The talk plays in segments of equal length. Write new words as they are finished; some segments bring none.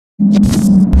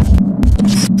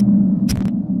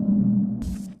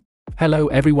Hello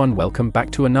everyone, welcome back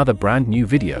to another brand new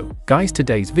video. Guys,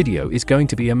 today's video is going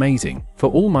to be amazing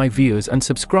for all my viewers and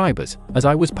subscribers, as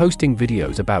I was posting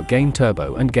videos about Game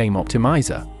Turbo and Game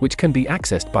Optimizer, which can be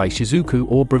accessed by Sizuku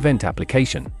or Brevent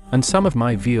application, and some of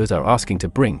my viewers are asking to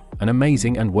bring an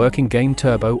amazing and working Game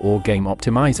Turbo or Game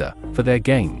Optimizer for their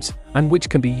games, and which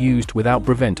can be used without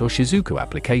Brevent or Sizuku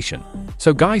application.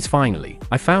 So guys, finally,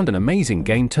 I found an amazing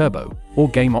Game Turbo or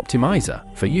Game Optimizer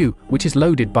for you, which is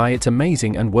loaded by its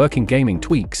amazing and working gaming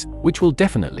tweaks, which will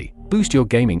definitely boost your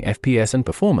gaming FPS and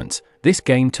performance. This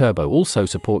Game Turbo also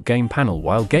support game panel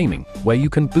while gaming, where you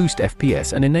can boost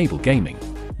FPS and enable gaming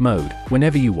mode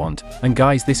whenever you want. And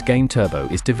guys, this Game Turbo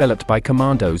is developed by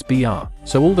Commandos BR,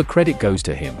 so all the credit goes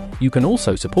to him. You can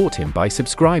also support him by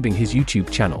subscribing his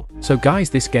YouTube channel. So guys,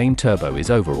 this Game Turbo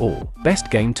is overall best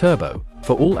Game Turbo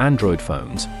for all Android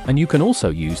phones, and you can also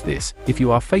use this if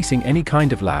you are facing any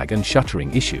kind of lag and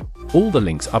shuttering issue. All the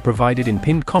links are provided in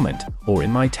pinned comment or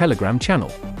in my Telegram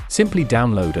channel. Simply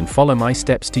download and follow my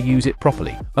steps to use it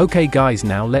properly. Okay guys,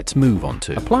 now let's move on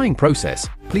to applying process.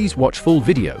 Please watch full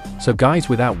video. So guys,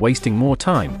 without wasting more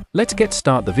time, let's get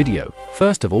start the video.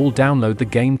 First of all, download the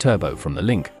Game Turbo from the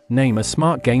link. Name as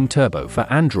Smart Game Turbo for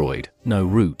Android, no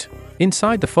root.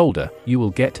 Inside the folder, you will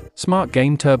get Smart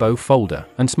Game Turbo folder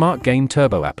and Smart Game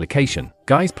Turbo application.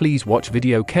 Guys, please watch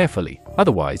video carefully,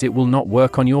 otherwise it will not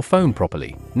work on your phone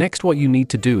properly. Next, what you need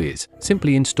to do is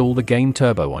simply install the Game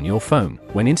Turbo on your phone.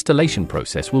 When installation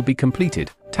process will be completed,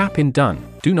 tap in Done.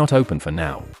 Do not open for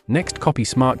now. Next, copy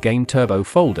Smart Game Turbo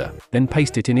folder, then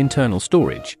paste it in internal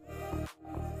storage.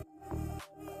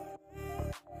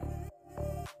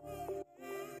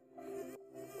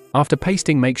 After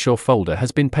pasting, make sure folder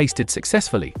has been pasted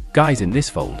successfully. Guys, in this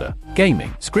folder,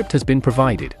 gaming script has been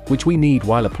provided, which we need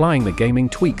while applying the gaming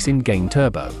tweaks in Game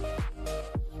Turbo.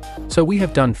 So we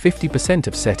have done 50%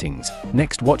 of settings.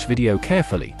 Next, watch video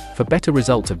carefully for better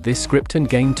results of this script and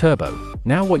Game Turbo.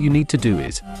 Now what you need to do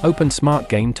is open Smart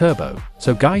Game Turbo.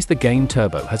 So guys, the Game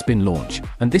Turbo has been launched,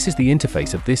 and this is the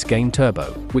interface of this Game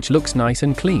Turbo, which looks nice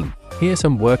and clean. Here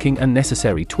some working and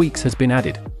necessary tweaks has been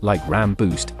added, like RAM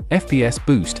boost, FPS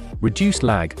boost, reduced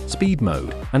lag, speed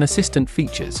mode, and assistant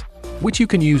features, which you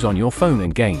can use on your phone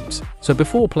and games. So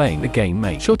before playing the game,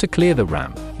 make sure to clear the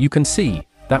RAM. You can see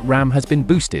that RAM has been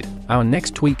boosted. Our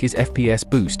next tweak is FPS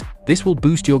boost. This will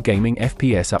boost your gaming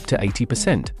FPS up to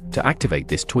 80%. To activate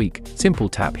this tweak, simple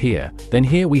tap here. Then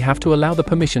here we have to allow the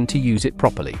permission to use it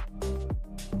properly.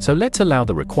 So let's allow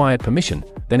the required permission,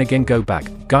 then again go back.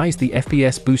 Guys, the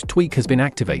FPS boost tweak has been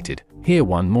activated. Here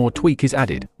one more tweak is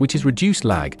added, which is reduce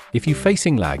lag. If you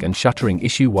facing lag and shuttering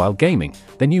issue while gaming,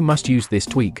 then you must use this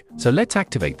tweak. So let's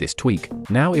activate this tweak.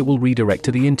 Now it will redirect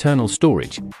to the internal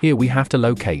storage. Here we have to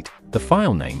locate the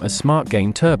file name as Smart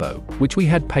Game Turbo, which we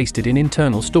had pasted in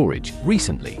internal storage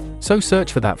recently. So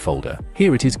search for that folder.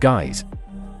 Here it is guys.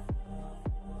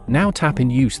 Now tap in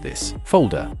Use This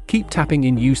folder. Keep tapping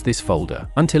in Use This folder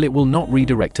until it will not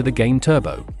redirect to the Game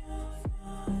Turbo.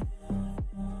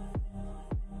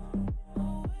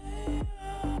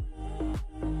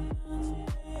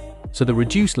 So the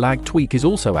reduce lag tweak is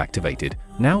also activated.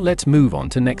 Now let's move on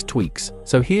to next tweaks.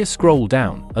 So here scroll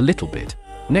down a little bit.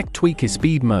 Next tweak is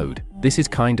speed mode. This is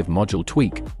kind of module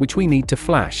tweak, which we need to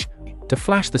flash. To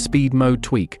flash the speed mode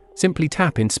tweak, simply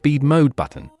tap in speed mode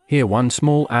button. Here one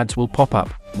small ads will pop up.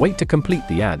 Wait to complete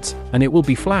the ads, and it will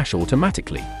be flash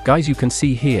automatically. Guys, you can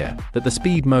see here that the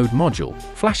speed mode module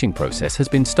flashing process has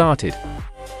been started.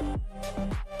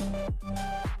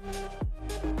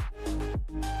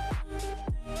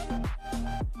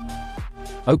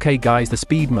 Okay guys, the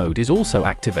speed mode is also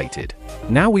activated.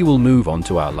 Now we will move on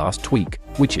to our last tweak,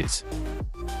 which is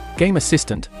Game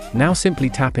Assistant. Now simply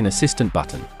tap in Assistant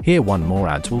button. Here one more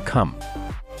ads will come.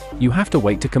 You have to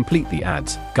wait to complete the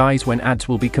ads. Guys, when ads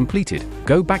will be completed,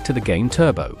 go back to the Game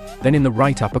Turbo. Then in the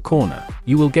right upper corner,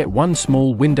 you will get one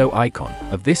small window icon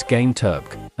of this Game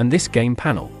Turbo and this game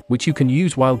panel, which you can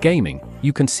use while gaming.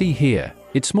 You can see here,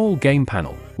 it's small game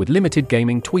panel with limited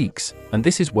gaming tweaks, and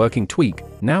this is working tweak.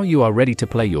 Now you are ready to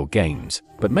play your games,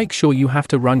 but make sure you have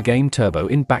to run Game Turbo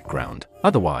in background.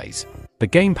 Otherwise, the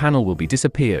game panel will be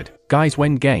disappeared. Guys,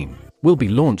 when game will be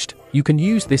launched, you can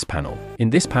use this panel.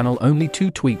 In this panel, only two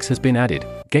tweaks has been added,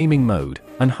 gaming mode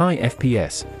and high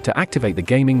FPS. To activate the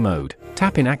gaming mode,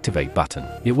 tap in Activate button.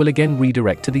 It will again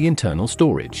redirect to the internal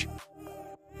storage.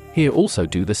 Here also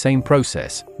do the same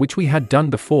process, which we had done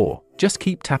before. Just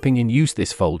keep tapping in use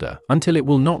this folder until it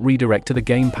will not redirect to the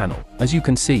game panel. As you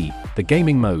can see, the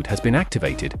gaming mode has been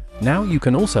activated. Now you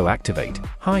can also activate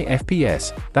high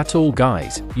FPS. That's all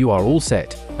guys, you are all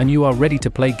set, and you are ready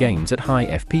to play games at high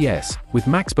FPS. With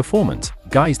max performance,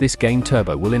 guys, this game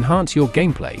turbo will enhance your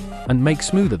gameplay and make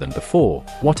smoother than before,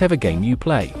 whatever game you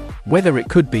play. Whether it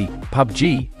could be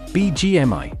PUBG,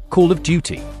 BGMI, Call of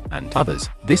Duty, and others,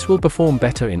 this will perform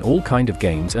better in all kind of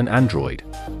games and Android.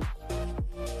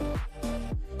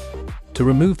 To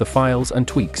remove the files and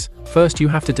tweaks, first you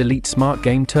have to delete Smart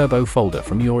Game Turbo folder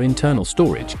from your internal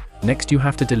storage. Next you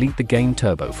have to delete the Game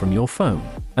Turbo from your phone.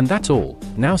 And that's all.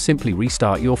 Now simply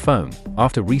restart your phone.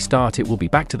 After restart it will be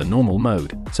back to the normal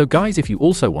mode. So guys, if you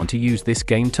also want to use this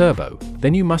Game Turbo,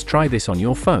 then you must try this on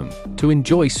your phone. To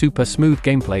enjoy super smooth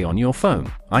gameplay on your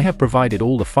phone, I have provided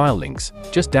all the file links.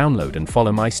 Just download and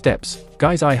follow my steps.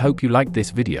 Guys, I hope you liked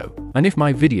this video. And if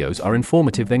my videos are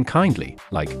informative, then kindly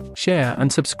like, share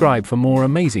and subscribe for more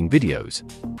amazing videos.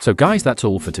 So guys, that's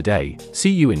all for today.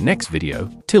 See you in next video.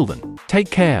 Till then,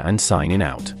 take care and signing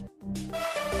out.